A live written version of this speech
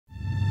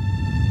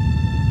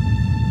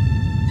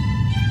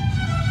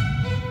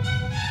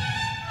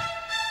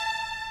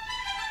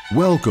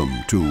Welcome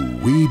to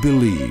We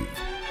Believe,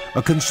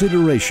 a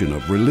consideration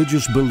of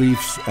religious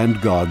beliefs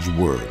and God's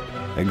Word,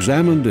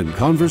 examined in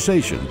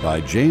conversation by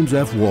James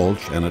F.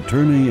 Walsh, an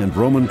attorney and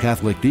Roman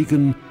Catholic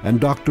deacon, and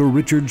Dr.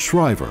 Richard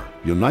Shriver,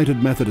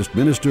 United Methodist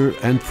minister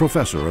and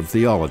professor of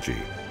theology.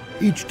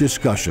 Each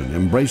discussion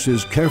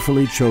embraces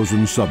carefully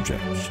chosen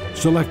subjects,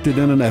 selected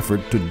in an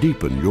effort to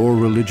deepen your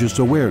religious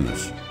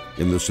awareness,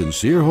 in the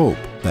sincere hope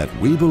that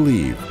We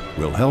Believe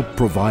will help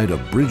provide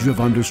a bridge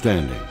of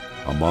understanding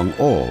among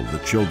all the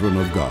children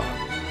of God.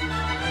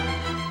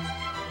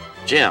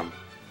 Jim,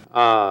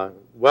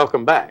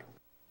 welcome back.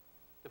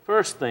 The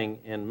first thing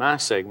in my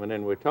segment,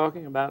 and we're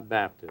talking about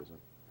baptism,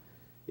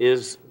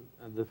 is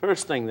the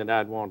first thing that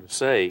I'd want to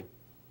say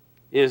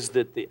is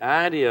that the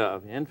idea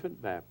of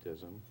infant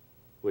baptism,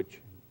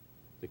 which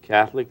the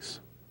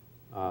Catholics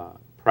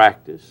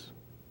practice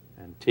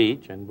and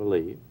teach and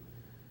believe,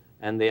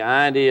 and the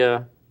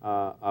idea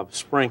of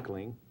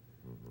sprinkling,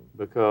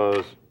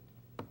 because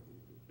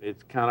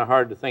it's kind of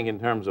hard to think in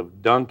terms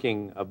of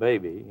dunking a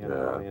baby,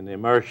 in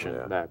immersion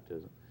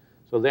baptism.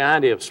 So the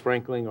idea of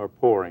sprinkling or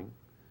pouring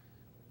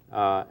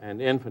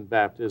and infant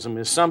baptism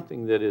is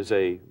something that is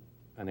an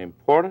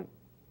important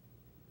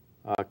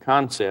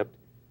concept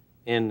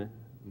in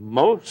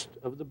most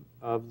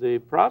of the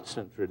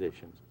Protestant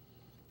traditions.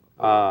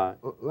 Let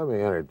me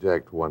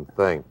interject one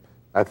thing.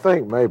 I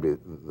think maybe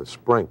the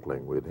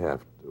sprinkling we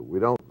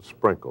don't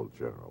sprinkle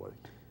generally.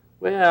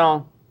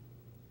 Well,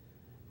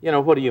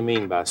 what do you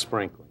mean by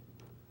sprinkling?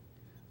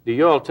 Do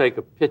you all take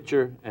a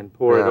pitcher and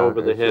pour it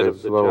over the head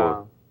of the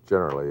child?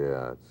 Generally,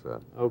 yeah.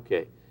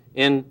 Okay.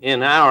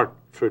 In our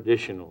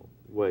traditional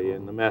way,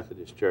 in the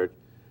Methodist Church,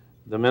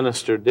 the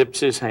minister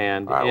dips his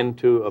hand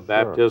into a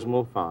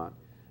baptismal font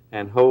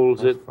and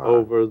holds it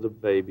over the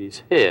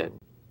baby's head.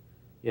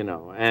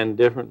 And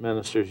different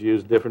ministers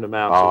use different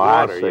amounts of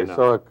water. I see.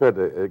 So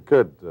it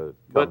could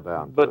come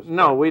down. But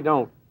no, we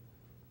don't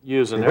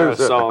use an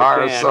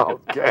aerosol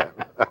can.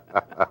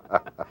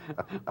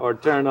 Or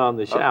turn on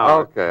the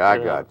shower. Okay, I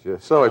got you.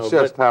 So it's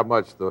just how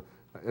much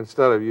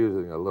instead of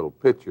using a little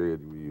pitcher, you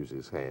use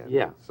his hand.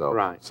 Yeah, so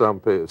right. Some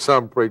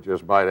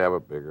preachers might have a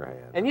bigger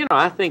hand. And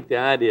I think the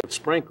idea of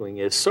sprinkling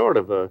is sort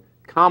of a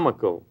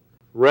comical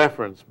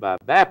reference by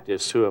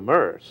Baptists who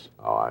immerse.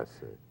 Oh, I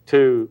see.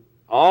 To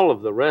all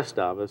of the rest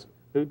of us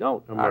who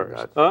don't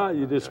immerse.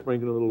 You just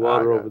sprinkle a little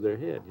water over their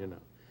head,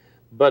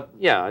 But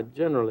yeah,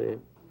 generally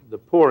the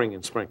pouring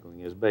and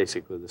sprinkling is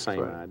basically the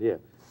same idea.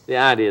 The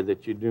idea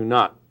that you do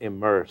not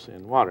immerse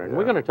in water. And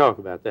we're going to talk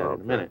about that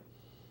in a minute.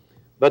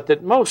 But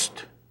that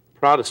most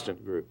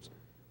Protestant groups,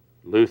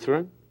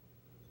 Lutheran,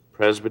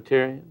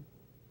 Presbyterian,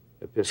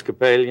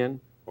 Episcopalian,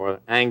 or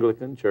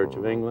Anglican, Church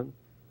of England,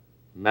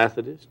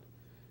 Methodist,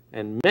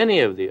 and many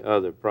of the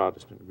other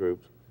Protestant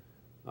groups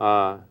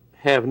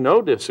have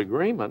no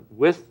disagreement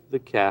with the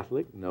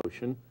Catholic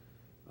notion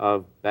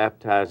of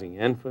baptizing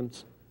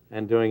infants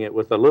and doing it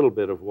with a little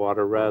bit of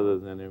water rather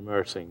than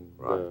immersing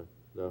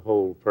the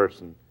whole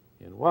person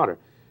in water.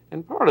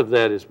 And part of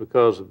that is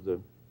because of the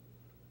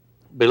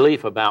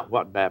belief about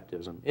what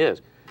baptism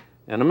is.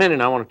 In a minute,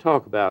 I want to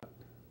talk about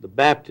the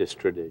Baptist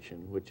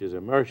tradition, which is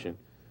immersion,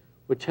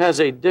 which has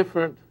a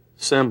different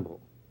symbol.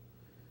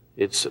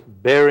 It's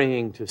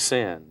burying to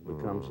sin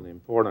becomes an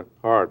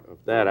important part of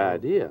that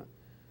idea.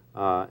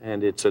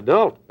 And it's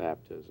adult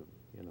baptism,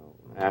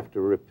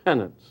 after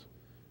repentance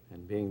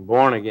and being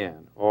born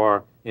again,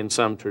 or in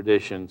some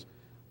traditions,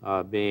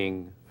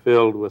 being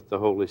filled with the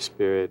Holy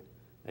Spirit,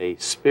 a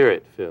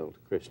Spirit-filled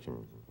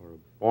Christian, or a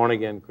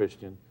born-again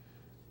Christian,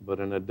 but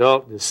an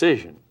adult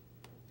decision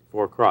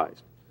for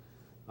Christ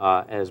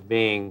as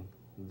being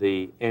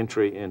the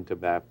entry into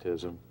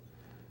baptism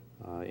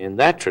in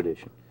that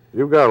tradition.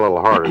 You've got a little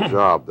harder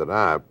job than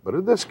I, but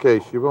in this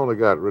case, you've only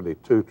got really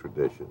two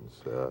traditions.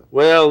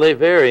 Well, they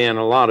vary in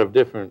a lot of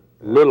different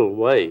little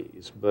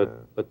ways,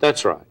 but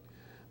that's right.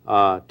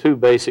 Two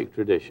basic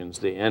traditions,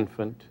 the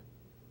infant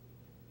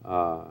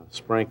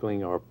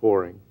sprinkling or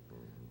pouring,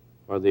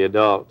 or the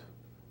adult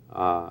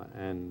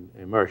and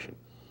immersion.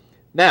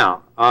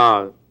 Now,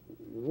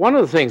 one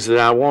of the things that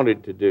I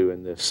wanted to do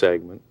in this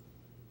segment,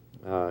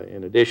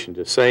 in addition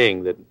to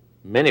saying that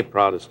many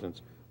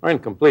Protestants are in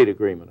complete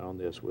agreement on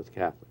this with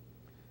Catholics,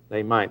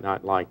 they might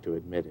not like to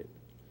admit it.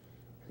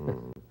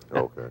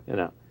 Okay.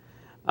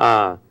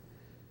 But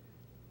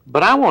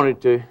I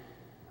wanted to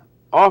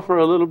offer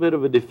a little bit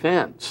of a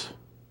defense.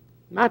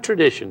 My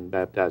tradition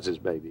baptizes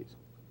babies.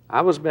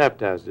 I was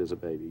baptized as a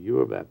baby. You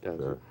were baptized.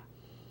 Sure.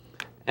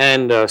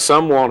 And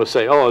some want to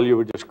say, you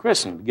were just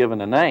christened, given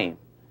a name.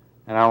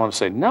 And I want to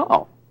say,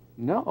 no.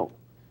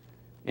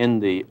 In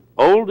the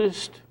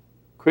oldest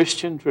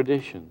Christian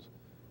traditions,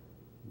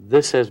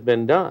 this has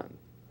been done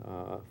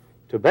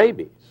to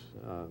babies,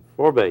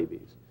 for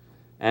babies,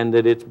 and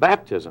that it's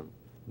baptism,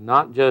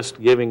 not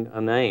just giving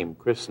a name,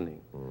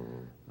 christening,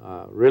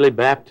 really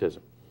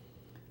baptism.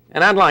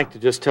 And I'd like to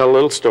just tell a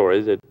little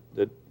story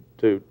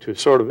to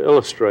sort of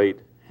illustrate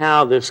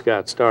how this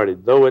got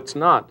started, though it's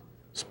not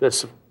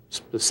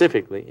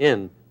specifically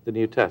in the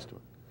New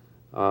Testament,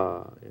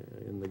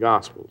 in the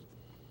Gospels.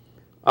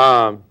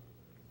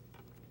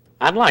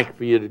 I'd like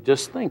for you to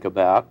just think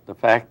about the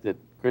fact that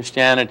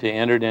Christianity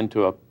entered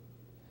into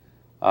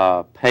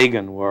a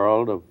pagan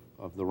world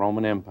of the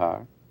Roman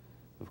Empire.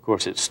 Of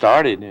course, it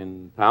started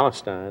in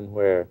Palestine,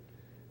 where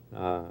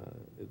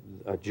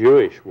a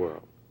Jewish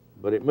world,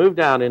 but it moved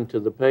out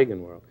into the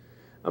pagan world.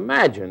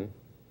 Imagine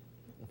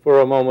for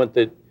a moment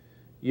that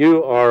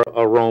you are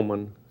a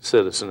Roman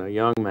citizen, a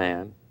young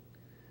man,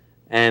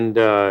 and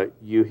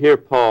you hear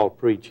Paul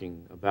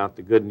preaching about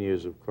the good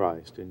news of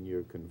Christ, and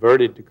you're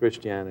converted to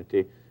Christianity,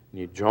 and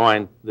you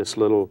join this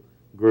little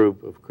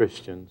group of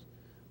Christians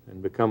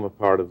and become a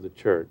part of the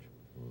church.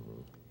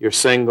 You're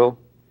single,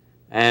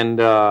 and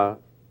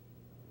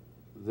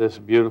this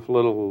beautiful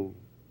little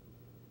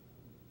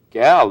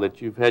gal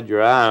that you've had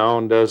your eye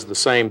on does the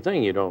same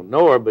thing. You don't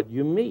know her, but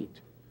you meet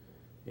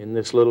in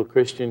this little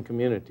Christian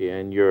community,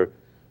 and you're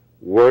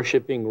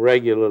worshiping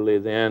regularly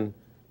then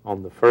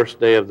on the first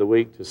day of the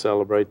week to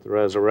celebrate the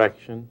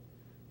resurrection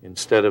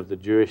instead of the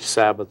Jewish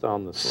Sabbath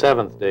on the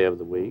seventh day of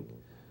the week.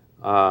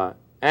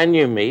 And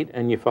you meet,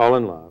 and you fall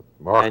in love,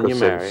 and you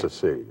marry. Marcus and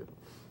Cecilia.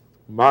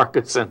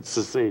 Marcus and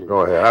Cecilia.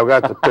 Go ahead. I've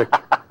got the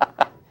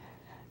picture.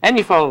 And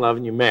you fall in love,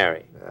 and you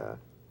marry. Yeah.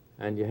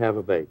 And you have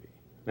a baby.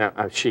 Now,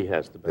 she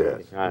has the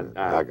baby. Yes.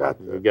 I got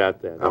that. You got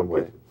that. I'm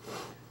with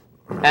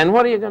you. And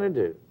what are you going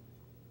to do?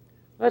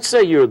 Let's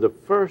say you're the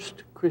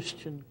first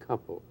Christian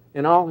couple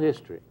in all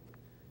history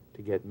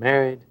to get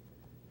married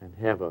and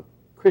have a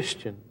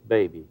Christian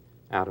baby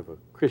out of a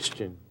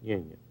Christian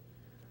union.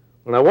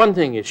 Well, now, one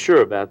thing is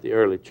sure about the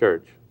early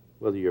church,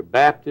 whether you're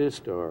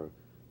Baptist or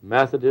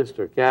Methodist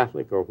or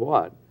Catholic or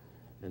what,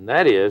 and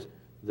that is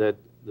that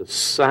the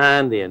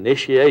sign, the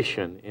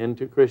initiation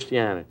into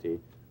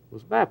Christianity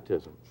was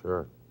baptism.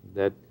 Sure.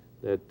 That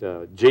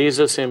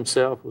Jesus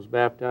himself was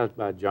baptized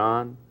by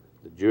John,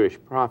 the Jewish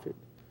prophet,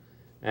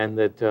 and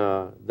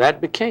that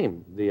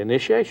became the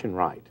initiation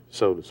rite,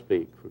 so to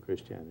speak, for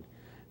Christianity.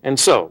 And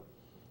so,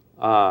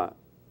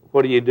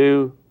 what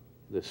do?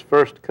 This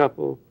first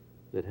couple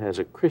that has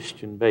a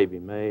Christian baby,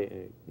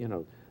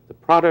 the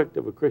product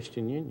of a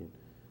Christian union,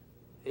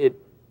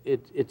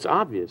 it's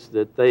obvious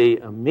that they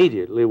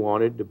immediately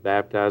wanted to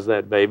baptize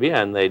that baby,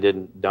 and they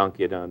didn't dunk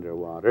it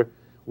underwater.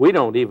 We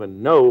don't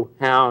even know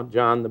how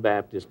John the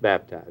Baptist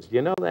baptized.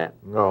 You know that?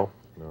 No.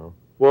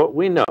 What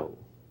we know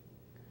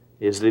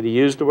is that he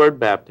used the word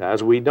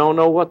baptize. We don't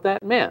know what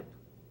that meant.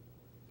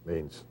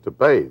 Means to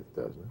bathe,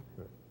 doesn't it?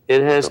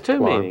 It has two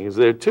meanings.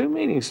 There are two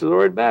meanings to the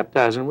word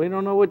baptize, and we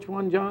don't know which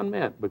one John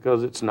meant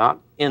because it's not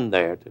in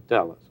there to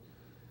tell us.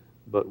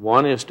 But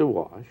one is to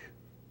wash.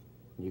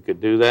 You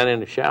could do that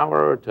in a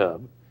shower or a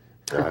tub.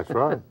 That's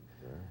right.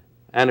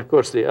 And, of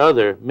course, the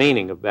other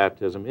meaning of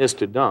baptism is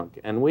to dunk,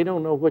 and we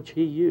don't know which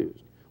he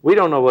used. We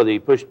don't know whether he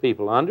pushed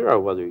people under or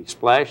whether he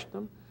splashed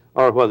them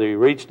or whether he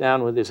reached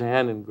down with his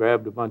hand and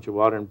grabbed a bunch of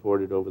water and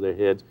poured it over their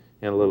heads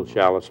in a little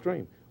shallow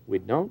stream. We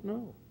don't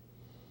know.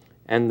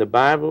 And the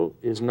Bible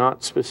is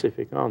not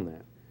specific on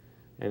that.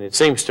 And it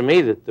seems to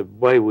me that the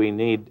way we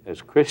need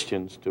as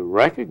Christians to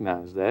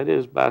recognize that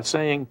is by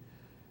saying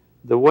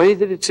the way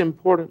that it's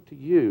important to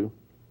you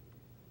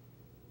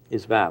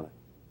is valid.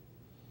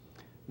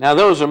 Now,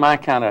 those are my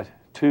kind of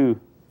two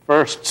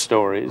first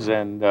stories,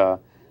 and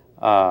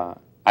I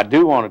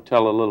do want to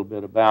tell a little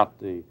bit about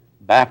the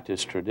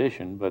Baptist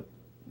tradition, but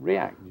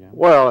react, Jim.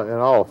 Well, in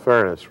all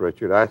fairness,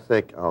 Richard, I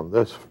think on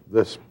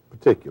this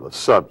particular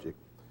subject,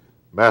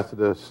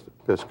 Methodists,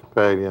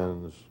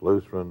 Episcopalians,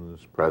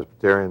 Lutherans,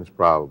 Presbyterians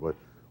probably,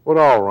 would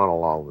all run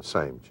along the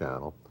same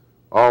channel,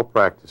 all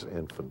practice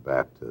infant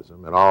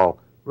baptism, and all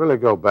really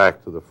go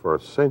back to the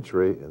first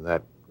century in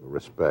that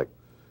respect.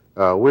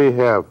 We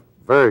have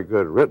very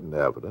good written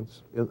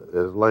evidence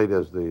as late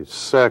as the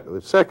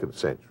second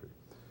century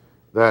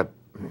that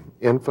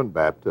infant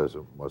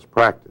baptism was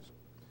practiced.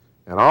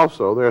 And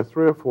also there are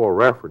 3 or 4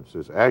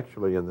 references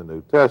actually in the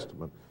New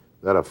Testament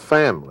that a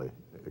family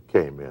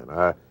came in.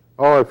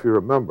 If you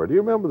remember, do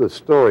you remember the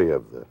story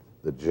of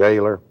the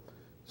jailer?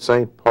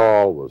 St.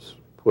 Paul was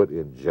put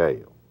in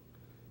jail,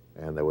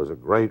 and there was a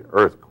great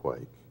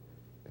earthquake,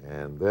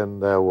 and then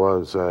there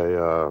was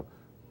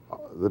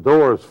the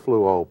doors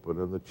flew open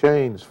and the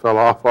chains fell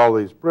off all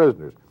these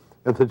prisoners,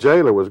 and the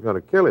jailer was going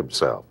to kill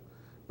himself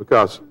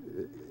because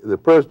the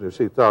prisoners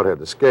he thought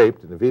had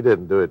escaped, and if he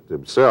didn't do it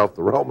himself,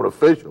 the Roman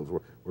officials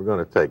were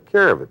going to take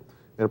care of it.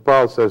 And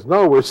Paul says,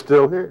 no, we're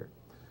still here.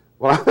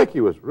 Well, I think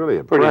he was really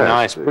impressed. Pretty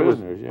nice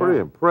prisoners, he was pretty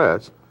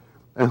impressed.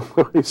 And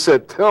he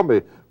said, tell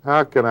me,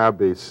 how can I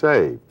be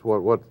saved?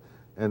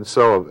 And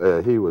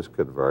so he was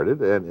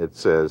converted, and it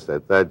says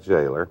that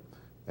jailer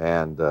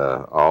and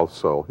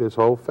also his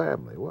whole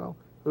family. Well,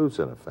 who's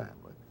in a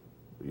family?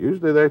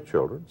 Usually they're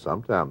children,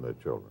 sometimes they're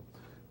children.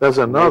 There's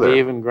another. Maybe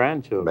even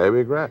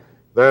grandchildren.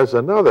 There's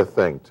another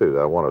thing, too.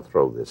 I want to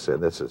throw this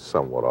in. This is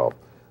somewhat off.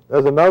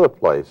 There's another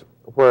place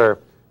where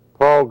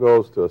Paul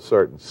goes to a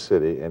certain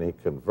city, and he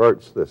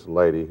converts this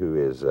lady who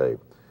is a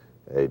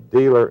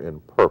dealer in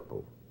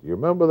purple. Do you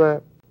remember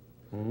that?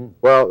 Mm-hmm.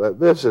 Well,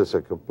 this is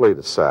a complete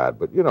aside,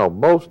 but, you know,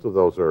 most of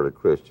those early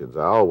Christians,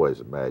 I always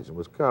imagine,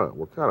 were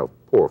kind of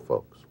poor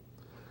folks.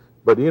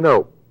 But, you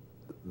know,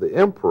 the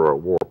emperor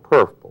wore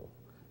purple.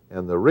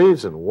 And the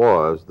reason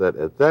was that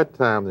at that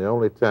time, the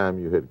only time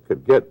you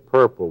could get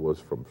purple was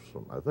from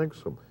I think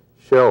some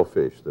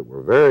shellfish that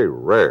were very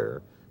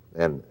rare.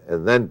 And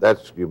then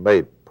you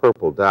made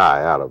purple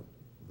dye out of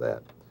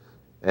that.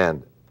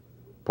 And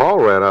Paul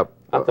ran up.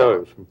 I thought it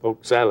was from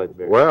poke salad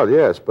berries. Well,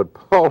 yes, but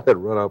Paul had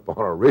run up on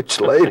a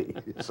rich lady,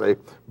 you see,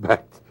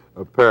 back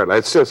apparently.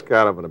 It's just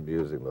kind of an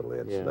amusing little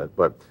incident. Yeah.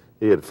 But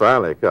he had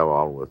finally come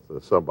on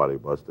with somebody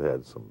must have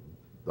had some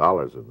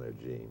dollars in their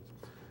jeans.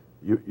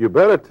 You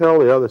better tell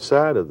the other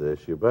side of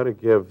this. You better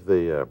give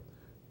the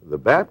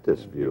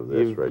Baptist view of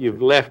this, Richard.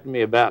 You've left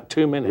me about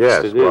 2 minutes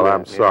to do that. Yes, well,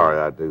 I'm sorry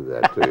I do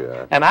that to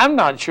you. And I'm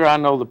not sure I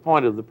know the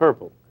point of the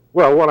purple.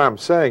 Well, what I'm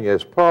saying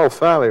is Paul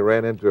finally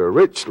ran into a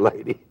rich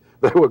lady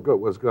that were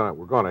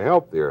going to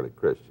help the early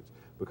Christians.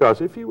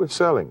 Because if you were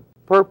selling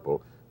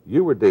purple,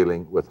 you were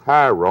dealing with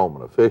high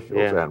Roman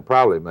officials and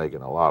probably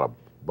making a lot of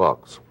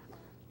bucks.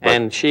 But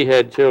and she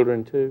had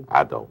children too?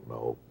 I don't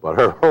know, but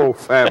her whole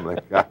family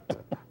got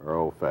her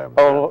whole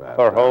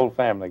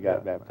family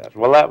got baptized.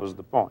 Well, that was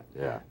the point.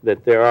 Yeah.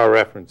 That there are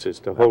references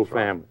to whole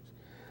families.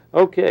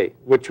 Okay,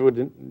 which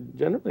would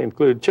generally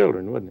include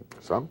children, wouldn't it?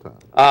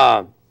 Sometimes.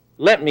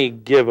 Let me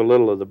give a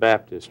little of the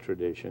Baptist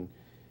tradition.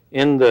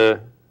 At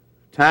the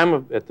time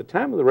of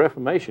the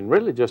Reformation,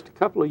 really just a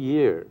couple of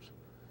years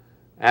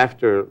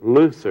after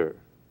Luther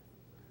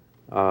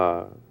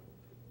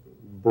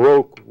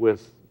broke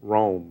with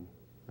Rome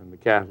and the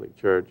Catholic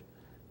Church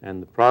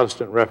and the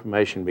Protestant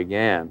Reformation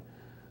began,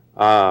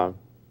 a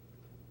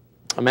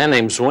man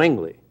named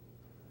Zwingli,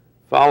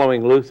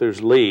 following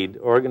Luther's lead,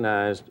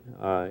 organized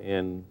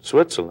in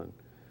Switzerland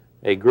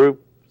a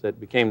group that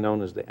became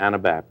known as the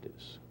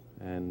Anabaptists.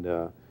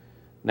 And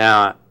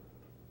now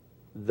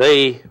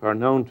they are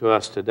known to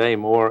us today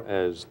more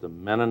as the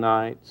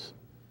Mennonites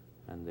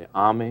and the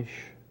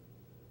Amish.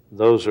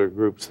 Those are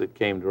groups that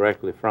came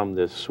directly from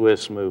this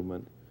Swiss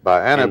movement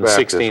by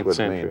Anabaptist in the 16th would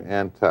century. Mean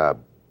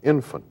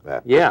anti-infant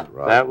Baptist, yeah,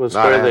 right? That was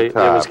where it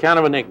was kind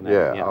of a nickname.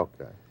 Yeah,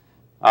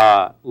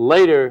 okay.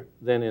 Later,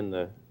 then in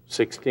the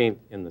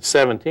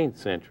 17th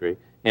century,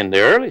 in the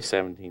early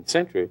 17th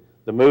century,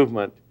 the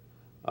movement,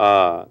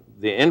 the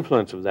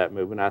influence of that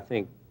movement, I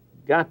think,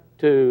 got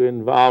to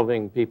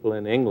involving people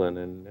in England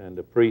and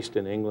a priest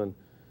in England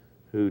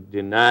who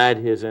denied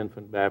his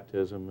infant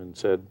baptism and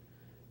said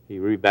he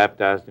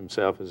rebaptized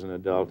himself as an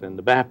adult. And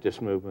the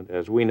Baptist movement,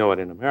 as we know it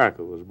in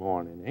America, was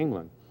born in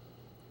England.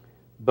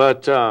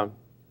 But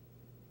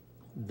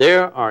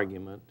their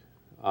argument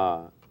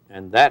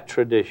and that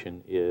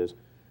tradition is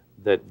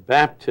that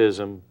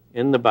baptism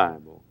in the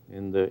Bible,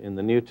 in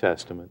the New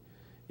Testament,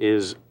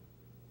 is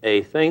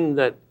a thing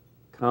that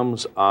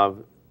comes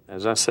of,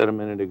 as I said a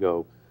minute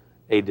ago,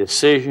 a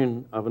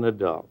decision of an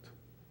adult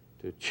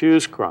to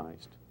choose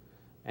Christ,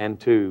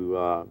 and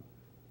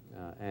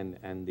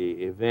and the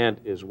event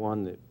is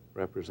one that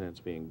represents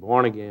being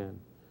born again,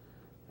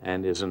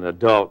 and is an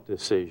adult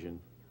decision,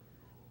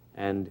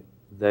 and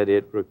that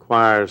it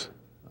requires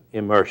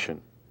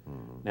immersion.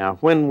 Now,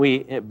 when we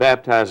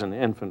baptize an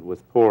infant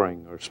with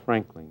pouring or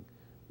sprinkling,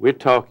 we're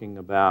talking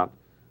about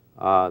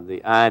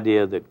the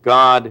idea that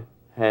God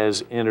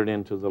has entered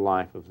into the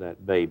life of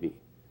that baby,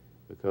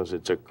 because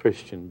it's a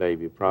Christian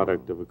baby,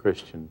 product of a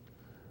Christian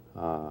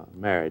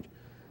marriage.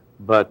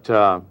 But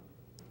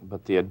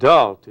the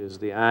adult is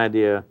the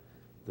idea,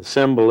 the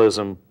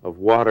symbolism of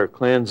water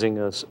cleansing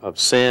us of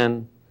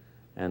sin,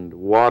 and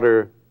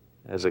water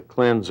as a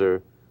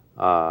cleanser,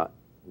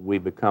 we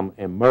become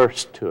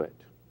immersed to it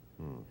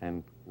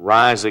and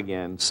rise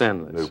again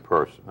sinless. New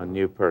person. A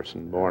new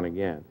person, born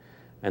again.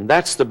 And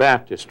that's the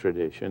Baptist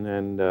tradition,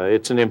 and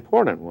it's an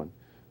important one,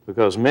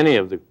 because many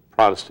of the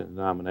Protestant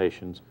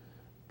denominations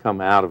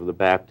come out of the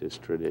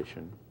Baptist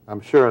tradition.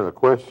 I'm sure in the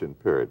question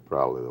period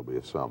probably there'll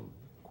be some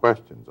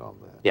questions on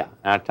that. Yeah,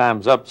 our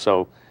time's up,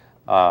 so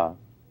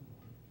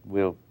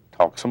we'll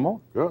talk some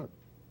more. Good.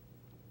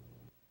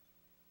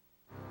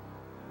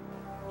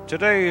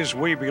 Today's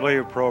We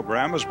Believe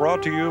program is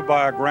brought to you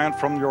by a grant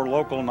from your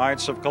local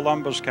Knights of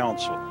Columbus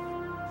Council.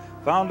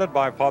 Founded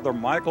by Father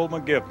Michael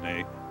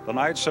McGivney, the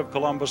Knights of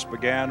Columbus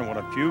began when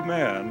a few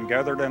men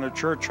gathered in a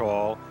church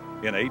hall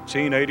in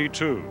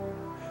 1882.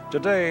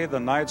 Today, the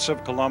Knights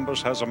of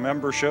Columbus has a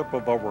membership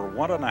of over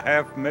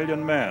 1.5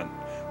 million men,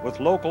 with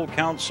local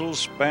councils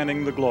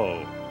spanning the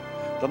globe.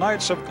 The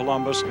Knights of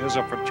Columbus is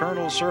a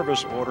fraternal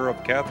service order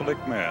of Catholic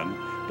men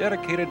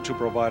dedicated to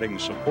providing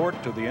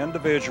support to the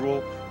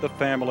individual, the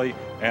family,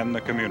 and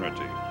the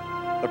community.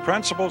 The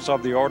principles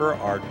of the order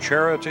are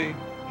charity,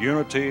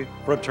 unity,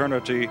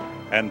 fraternity,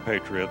 and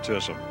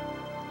patriotism.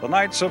 The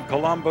Knights of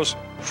Columbus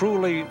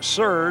truly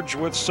surge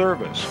with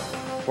service.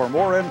 For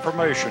more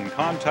information,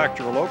 contact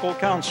your local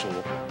council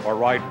or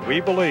write We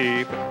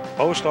Believe,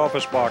 Post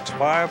Office Box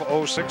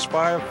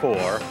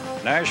 50654,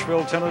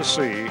 Nashville,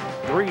 Tennessee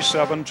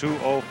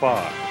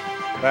 37205.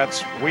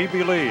 That's We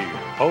Believe,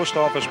 Post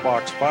Office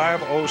Box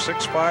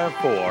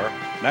 50654,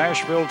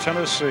 Nashville,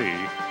 Tennessee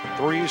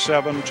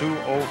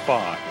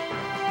 37205.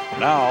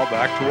 Now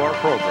back to our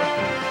program.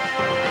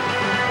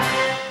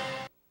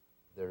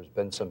 There's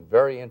been some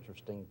very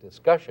interesting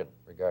discussion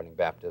regarding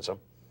baptism.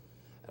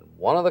 And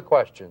one of the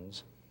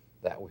questions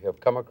that we have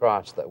come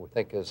across that we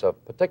think is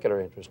of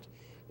particular interest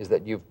is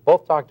that you've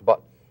both talked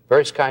about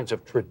various kinds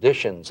of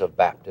traditions of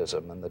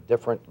baptism and the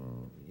different,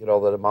 you know,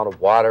 the amount of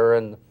water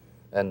and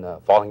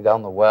falling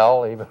down the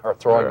well, even, or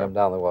throwing them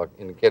down the well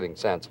in a kidding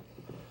sense.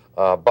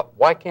 But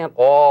why can't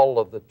all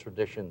of the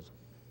traditions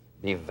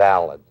be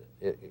valid?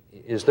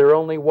 Is there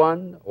only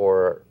one,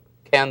 or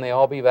can they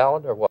all be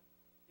valid, or what?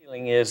 The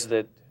feeling is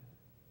that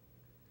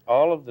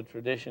all of the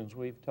traditions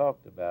we've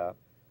talked about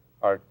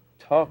are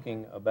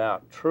talking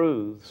about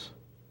truths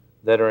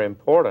that are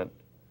important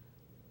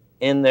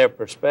in their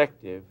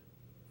perspective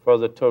for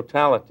the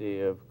totality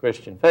of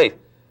Christian faith,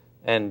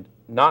 and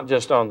not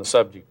just on the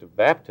subject of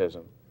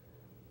baptism.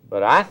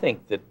 But I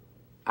think that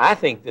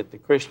the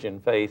Christian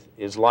faith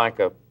is like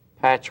a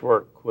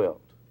patchwork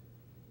quilt,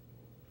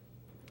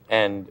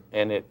 and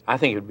I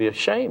think it would be a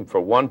shame for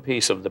one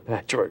piece of the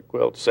patchwork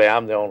quilt to say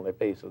I'm the only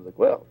piece of the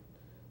quilt,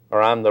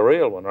 or I'm the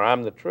real one, or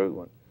I'm the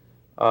true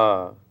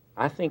one.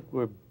 I think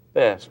we're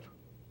best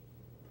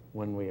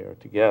when we are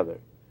together.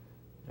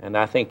 And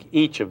I think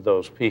each of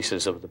those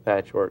pieces of the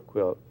patchwork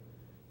quilt,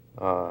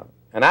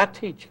 and I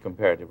teach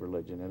comparative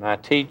religion, and I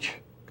teach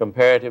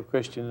comparative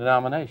Christian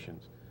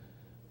denominations,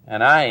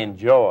 and I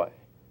enjoy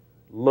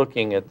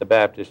looking at the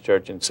Baptist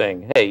church and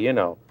saying, hey, you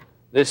know,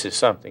 this is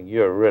something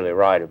you're really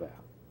right about.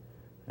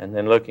 And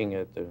then looking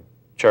at the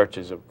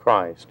churches of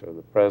Christ, or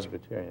the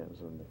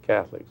Presbyterians and the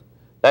Catholics.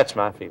 That's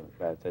my feeling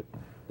about it,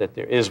 that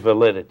there is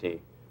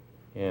validity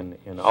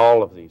in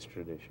all of these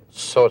traditions.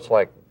 So it's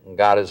like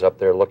God is up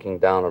there looking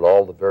down at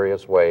all the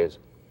various ways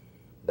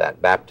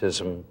that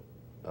baptism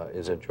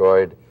is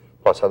enjoyed,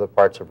 plus other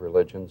parts of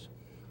religions,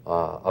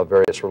 of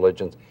various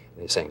religions,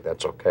 and he's saying,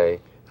 that's okay,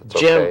 that's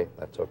okay,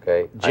 that's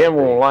okay. Jim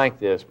won't like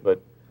this,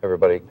 but...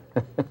 Everybody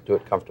do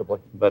it comfortably.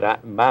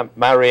 But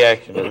my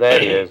reaction to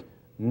that is,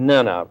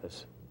 none of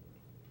us,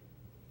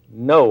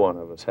 no one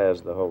of us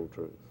has the whole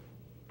truth.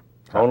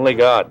 Only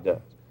God does.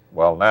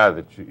 Well, now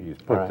that he's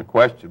put the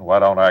question, why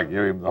don't I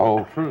give him the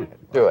whole truth?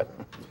 Do it.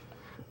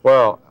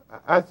 Well,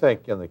 I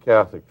think in the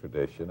Catholic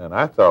tradition, and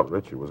I thought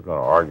Richard was going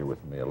to argue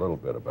with me a little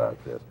bit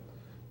about this,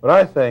 but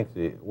I think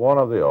one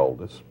of the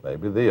oldest,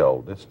 maybe the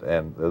oldest,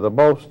 and the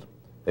most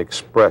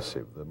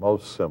expressive, the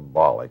most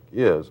symbolic,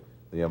 is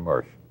the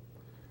immersion.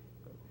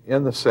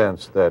 In the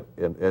sense that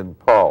in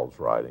Paul's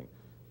writing,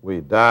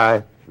 we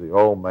die, the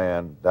old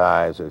man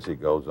dies as he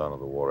goes under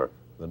the water,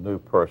 the new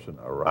person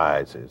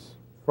arises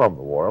from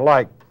the water,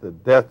 like the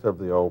death of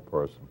the old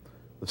person,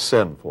 the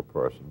sinful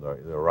person,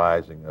 the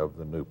rising of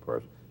the new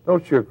person.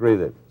 Don't you agree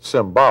that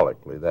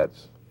symbolically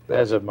that's...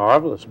 There's a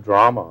marvelous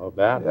drama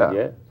about it,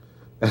 yeah.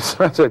 It's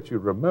not that you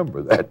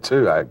remember that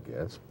too, I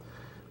guess.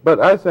 But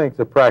I think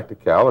the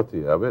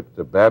practicality of it,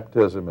 the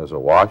baptism is a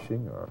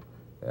washing,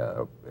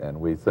 and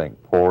we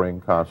think pouring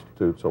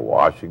constitutes a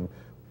washing,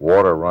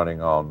 water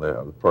running on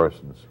the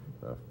person's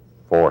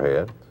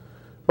forehead.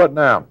 But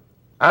now,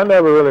 I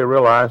never really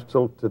realized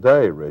till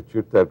today,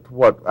 Richard, that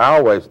what I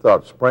always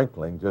thought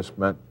sprinkling just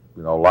meant,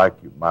 you know, like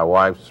my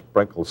wife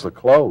sprinkles the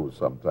clothes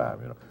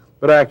sometime, you know.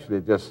 But actually,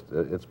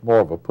 it's more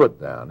of a put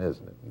down,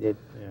 isn't it? Yeah.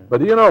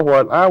 But you know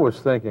what? I was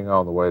thinking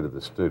on the way to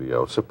the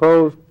studio.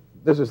 Suppose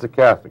this is the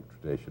Catholic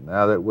tradition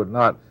now that would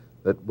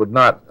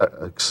not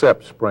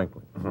accept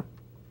sprinkling.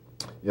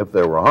 If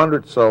there were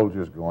 100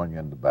 soldiers going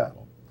into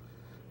battle,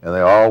 and they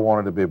all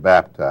wanted to be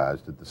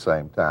baptized at the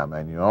same time,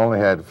 and you only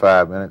had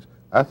 5 minutes,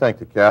 I think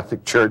the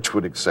Catholic Church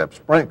would accept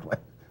sprinkling.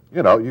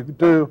 You know, you could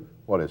do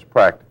what is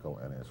practical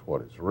and is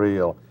what is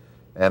real,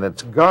 and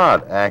it's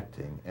God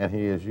acting, and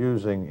he is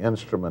using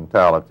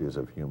instrumentalities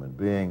of human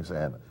beings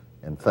and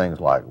things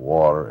like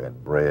water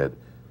and bread,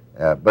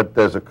 but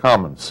there's a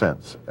common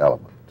sense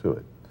element to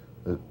it.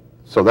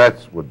 So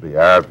that would be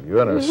our view.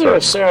 And is there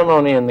a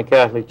ceremony in the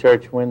Catholic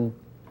Church when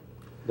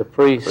the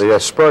priest... The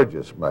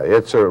asperges may.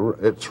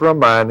 It's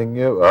reminding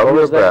you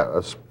of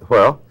your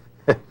well,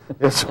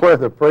 it's where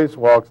the priest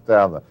walks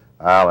down the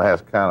aisle and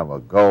has kind of a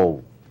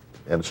gold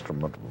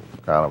instrument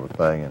kind of a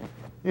thing, and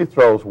he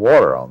throws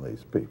water on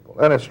these people,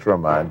 and it's to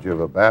remind you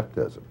of a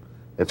baptism.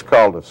 It's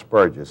called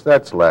asperges.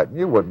 That's Latin.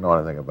 You wouldn't know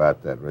anything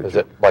about that, Richard. Is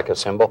it like a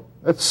symbol?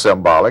 It's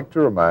symbolic to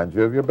remind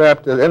you of your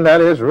baptism, and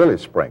that is really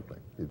sprinkling.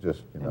 You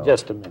just, you know.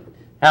 Just a minute.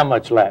 How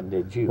much Latin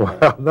did you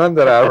have? Well, none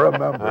that I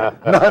remember.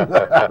 None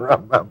that I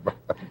remember.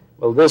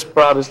 Well, this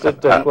Protestant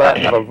took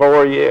Latin for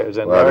 4 years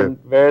and learned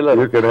very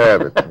little. You could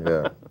have it,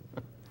 yeah.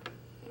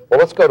 Well,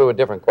 let's go to a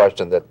different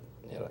question that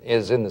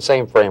is in the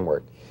same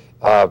framework.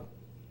 If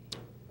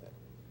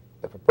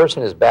a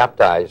person is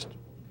baptized,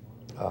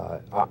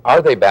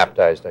 are they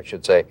baptized, I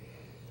should say,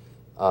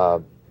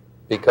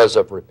 because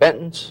of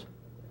repentance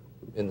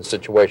in the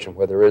situation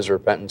where there is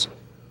repentance,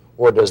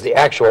 or does the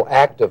actual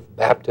act of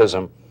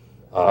baptism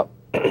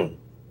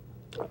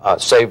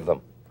save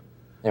them,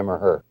 him or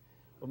her?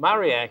 Well, my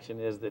reaction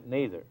is that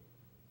neither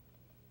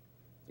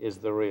is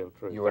the real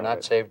truth. You were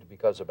not saved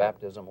because of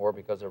baptism or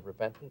because of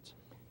repentance?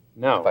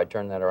 No. If I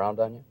turn that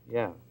around on you?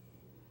 Yeah.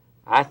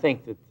 I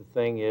think that the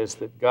thing is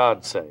that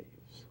God saves.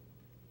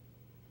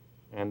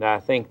 And I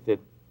think that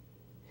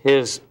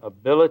his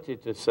ability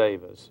to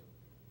save us,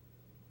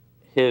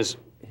 his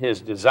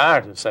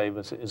desire to save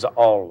us is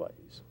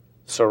always,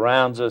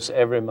 surrounds us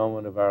every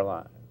moment of our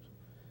lives.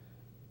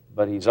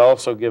 But he's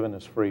also given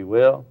us free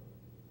will,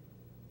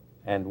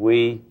 and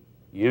we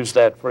use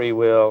that free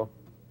will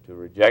to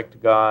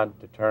reject God,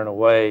 to turn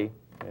away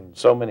in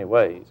so many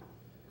ways.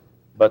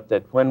 But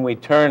that when we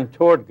turn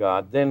toward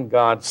God, then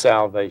God's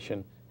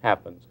salvation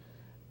happens.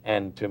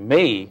 And to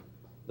me,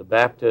 the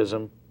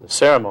baptism, the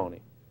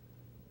ceremony,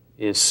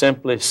 is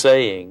simply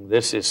saying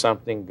this is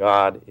something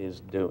God is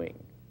doing.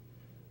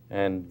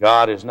 And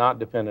God is not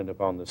dependent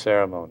upon the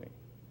ceremony.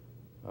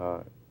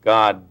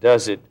 God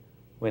does it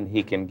when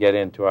he can get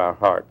into our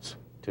hearts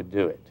to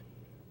do it.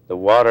 The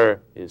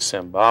water is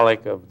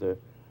symbolic of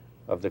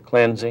the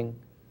cleansing.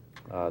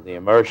 The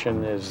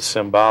immersion is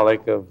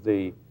symbolic of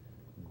the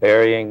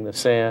burying the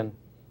sin.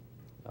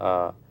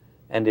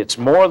 And it's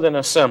more than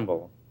a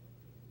symbol.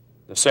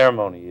 The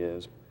ceremony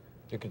is.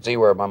 You can see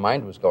where my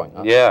mind was going,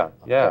 huh? Yeah,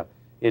 okay. yeah.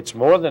 It's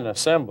more than a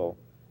symbol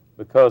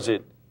because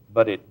it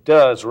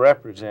does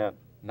represent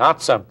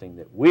not something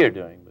that we're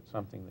doing, but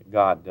something that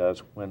God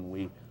does when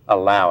we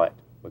allow it,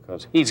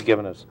 because he's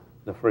given us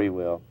the free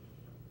will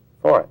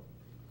for it.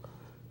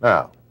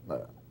 Now,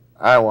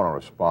 I want to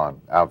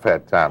respond. I've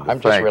had time to I'm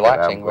think. just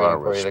relaxing, waiting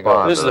for you to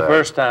go. This is the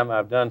first time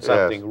I've done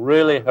something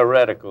really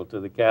heretical to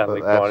the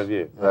Catholic point of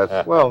view.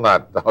 That's, well,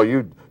 not, oh,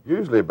 you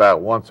usually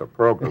about once a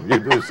program, you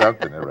do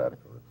something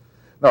heretical.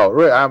 No,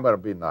 really, I'm going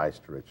to be nice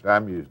to Richard.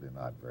 I'm usually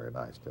not very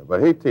nice to him.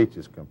 But he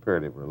teaches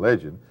comparative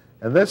religion,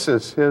 and this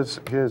is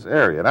his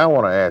area. And I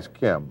want to ask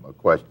him a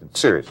question,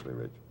 seriously,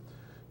 Richard.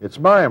 It's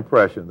my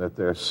impression that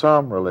there are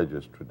some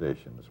religious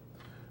traditions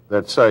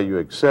that say you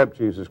accept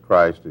Jesus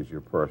Christ as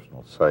your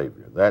personal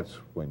Savior. That's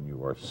when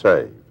you are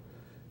saved.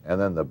 And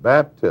then the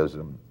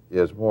baptism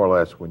is more or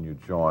less when you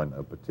join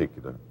a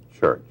particular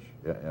church.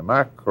 Am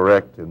I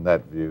correct in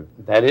that view?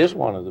 That is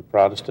one of the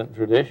Protestant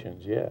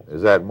traditions, yes.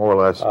 Is that more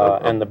or less?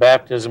 And the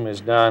baptism is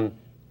done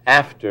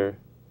after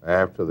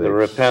the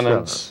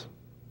repentance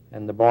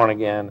and the born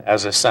again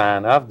as a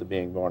sign of the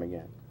being born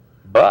again.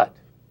 But,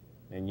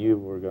 and you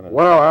were going to...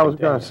 Well, I was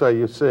going to say,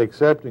 you see,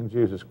 accepting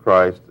Jesus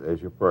Christ as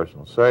your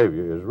personal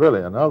Savior is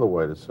really another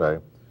way to say,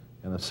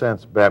 in a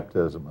sense,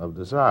 baptism of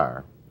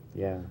desire.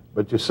 Yeah.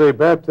 But you see,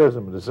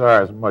 baptism of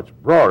desire is much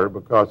broader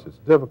because it's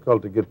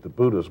difficult to get the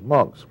Buddhist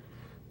monks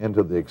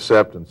into the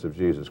acceptance of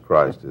Jesus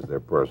Christ as their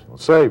personal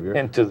Savior.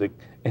 Into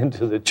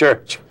the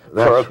church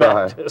That's for a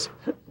right. baptism.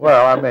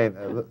 Well, I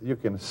mean, you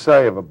can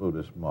say of a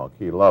Buddhist monk,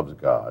 he loves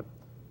God.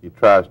 He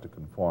tries to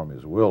conform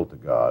his will to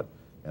God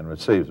and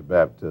receives a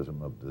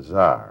baptism of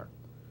desire,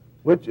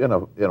 which in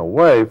a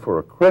way, for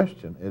a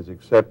Christian, is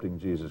accepting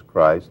Jesus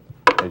Christ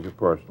as your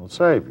personal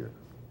Savior,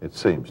 it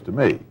seems to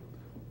me.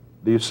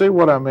 Do you see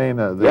what I mean?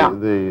 Well,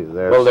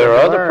 there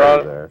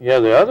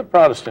are other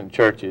Protestant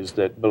churches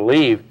that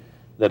believe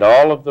that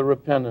all of the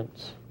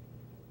repentance,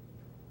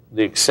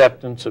 the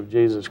acceptance of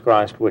Jesus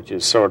Christ, which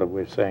is sort of,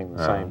 we're saying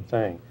the same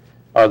thing,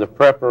 are the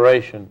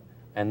preparation,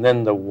 and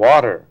then the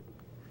water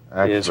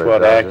is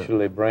what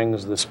actually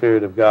brings the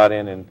Spirit of God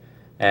in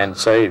and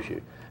saves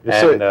you.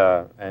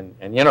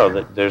 And you know,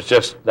 that there's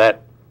just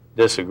that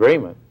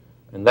disagreement.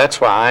 And that's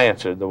why I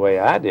answered the way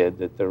I did,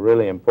 that the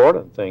really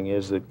important thing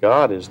is that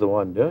God is the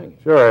one doing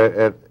it.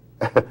 Sure.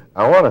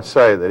 I want to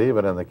say that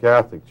even in the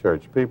Catholic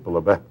Church, people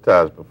are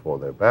baptized before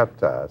they're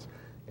baptized.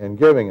 In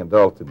giving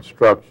adult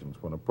instructions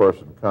when a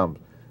person comes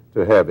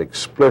to have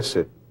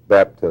explicit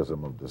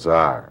baptism of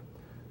desire.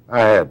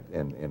 I had,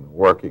 in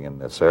working in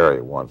this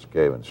area once,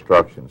 gave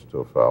instructions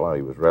to a fellow.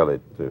 He was ready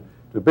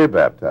to be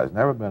baptized,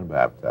 never been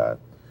baptized.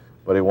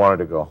 But he wanted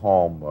to go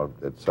home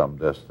at some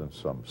distance,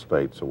 some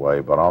states away,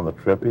 but on the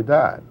trip he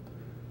died.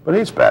 But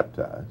he's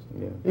baptized.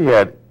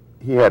 Yeah.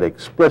 He had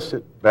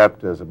explicit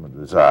baptism of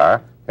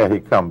desire. Had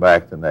he come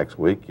back the next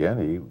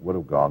weekend, he would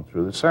have gone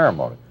through the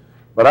ceremony.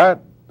 But I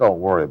don't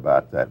worry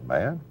about that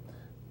man,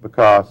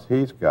 because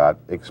he's got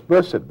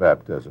explicit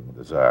baptism of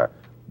desire.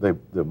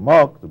 The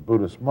monk, the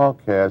Buddhist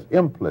monk, has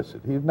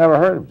implicit. He's never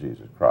heard of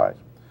Jesus Christ.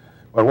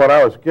 But what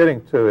I was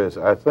getting to is,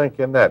 I think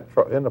in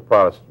the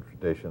Protestant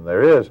tradition,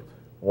 there is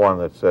one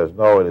that says,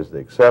 no, it is the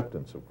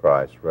acceptance of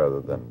Christ rather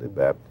than the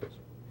baptism.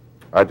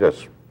 I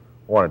just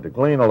wanted to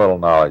glean a little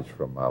knowledge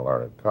from my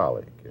learned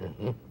colleague.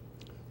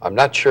 I'm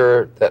not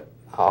sure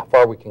how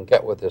far we can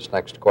get with this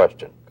next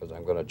question, because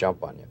I'm going to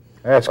jump on you.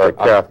 I'm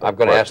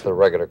going to ask the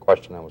regular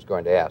question I was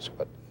going to ask,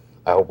 but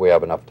I hope we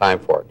have enough time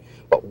for it.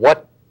 But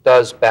what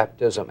does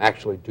baptism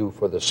actually do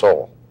for the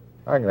soul?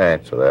 I can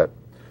answer that.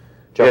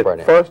 Jump right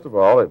in. First of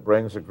all, it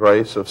brings the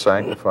grace of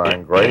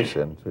sanctifying grace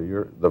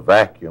into the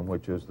vacuum,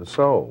 which is the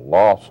soul,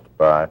 lost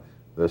by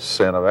the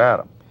sin of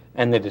Adam.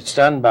 And that it's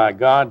done by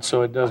God,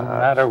 so it doesn't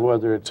matter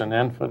whether it's an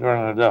infant or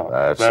an adult.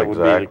 That would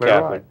be the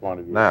Catholic point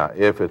of view. Now,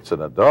 if it's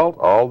an adult,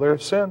 all their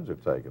sins are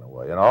taken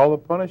away, and all the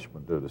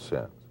punishment due to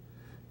sins.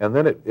 And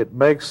then it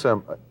makes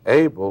them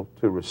able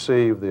to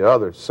receive the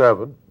other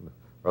 7,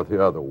 or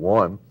the other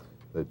 1,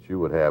 that you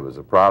would have as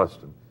a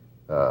Protestant,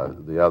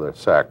 the other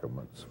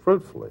sacraments,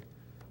 fruitfully.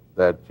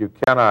 that you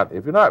cannot,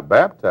 if you're not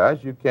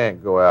baptized, you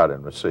can't go out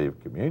and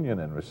receive communion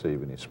and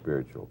receive any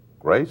spiritual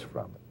grace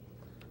from it.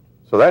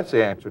 So that's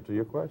the answer to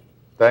your question.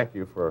 Thank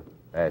you for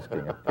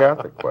asking a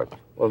Catholic question.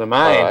 Well, then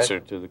my answer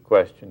to the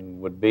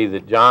question would be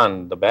that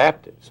John the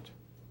Baptist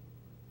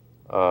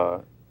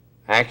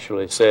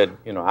actually said,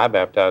 you know, I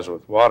baptize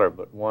with water,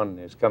 but one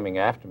is coming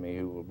after me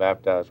who will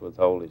baptize with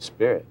the Holy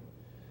Spirit.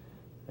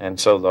 And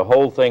so the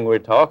whole thing we're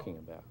talking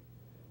about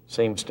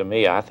seems to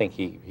me, I think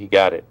he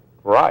got it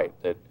right,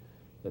 that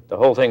the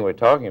whole thing we're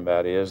talking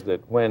about is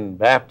that when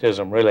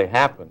baptism really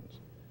happens,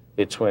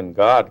 it's when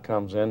God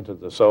comes into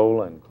the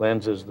soul and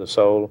cleanses the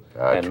soul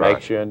and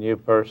makes you a new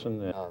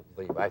person.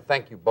 I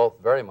thank you both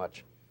very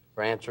much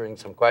for answering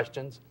some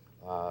questions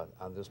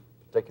on this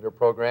particular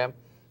program,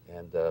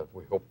 and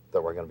we hope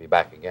that we're going to be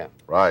back again.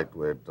 Right.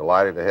 We're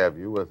delighted to have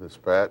you with us,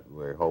 Pat.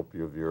 We hope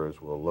your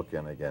viewers will look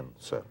in again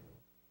soon.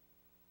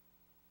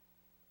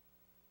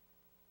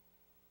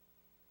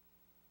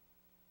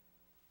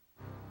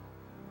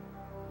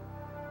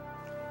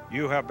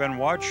 You have been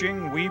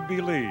watching We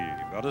Believe,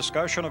 a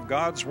discussion of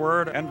God's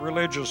Word and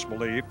religious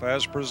belief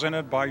as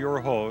presented by your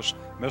host,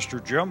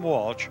 Mr. Jim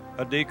Walsh,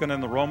 a deacon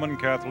in the Roman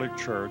Catholic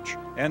Church,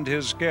 and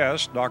his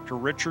guest, Dr.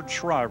 Richard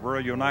Shriver,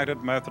 a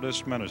United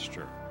Methodist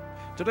minister.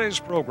 Today's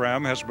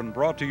program has been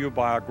brought to you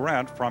by a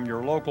grant from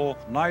your local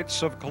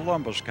Knights of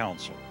Columbus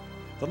Council.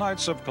 The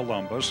Knights of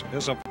Columbus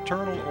is a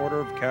fraternal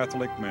order of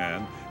Catholic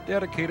men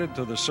dedicated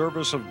to the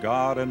service of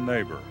God and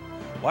neighbor.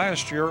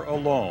 Last year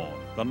alone,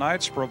 the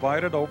Knights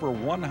provided over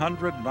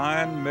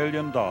 $109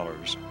 million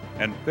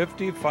and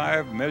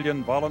 55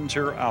 million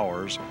volunteer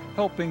hours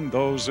helping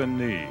those in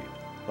need.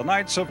 The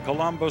Knights of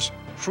Columbus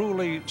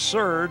truly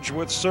surge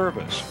with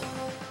service.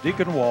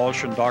 Deacon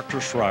Walsh and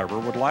Dr. Shriver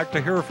would like to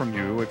hear from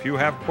you if you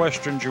have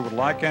questions you would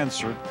like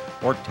answered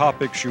or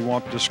topics you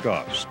want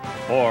discussed.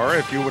 Or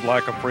if you would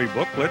like a free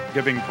booklet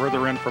giving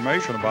further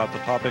information about the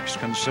topics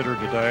considered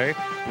today,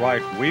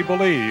 write We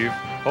Believe,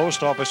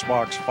 Post Office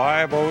Box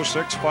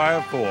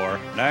 50654,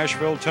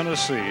 Nashville,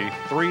 Tennessee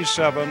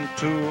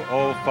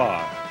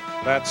 37205.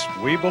 That's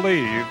We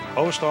Believe,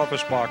 Post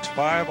Office Box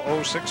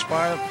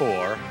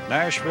 50654,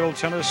 Nashville,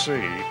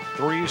 Tennessee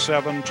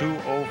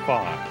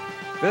 37205.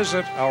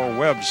 Visit our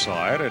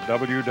website at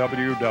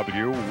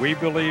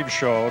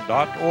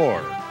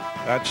www.webelieveshow.org.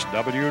 That's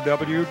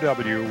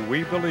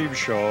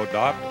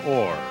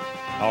www.webelieveshow.org.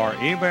 Our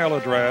email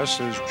address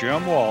is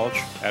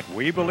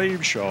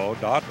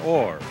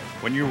jimwalsh@webelieveshow.org.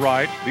 When you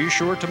write, be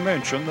sure to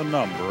mention the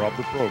number of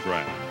the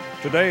program.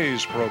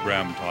 Today's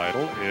program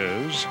title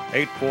is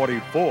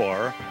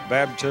 844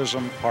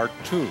 Baptism Part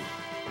 2.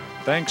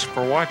 Thanks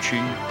for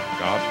watching.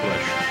 God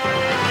bless you.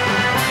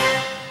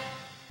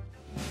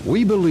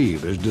 We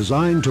Believe is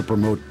designed to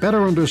promote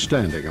better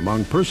understanding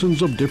among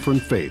persons of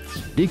different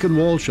faiths. Deacon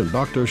Walsh and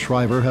Dr.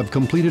 Shriver have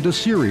completed a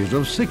series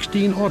of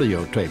 16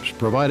 audio tapes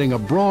providing a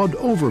broad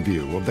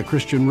overview of the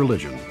Christian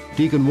religion.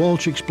 Deacon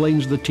Walsh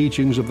explains the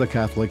teachings of the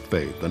Catholic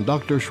faith, and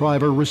Dr.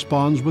 Shriver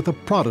responds with a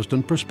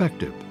Protestant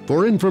perspective.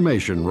 For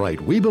information,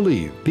 write We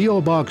Believe,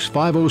 P.O. Box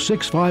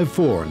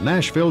 50654,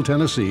 Nashville,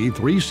 Tennessee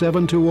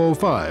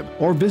 37205,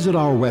 or visit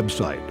our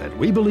website at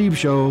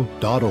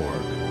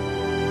webelieveshow.org.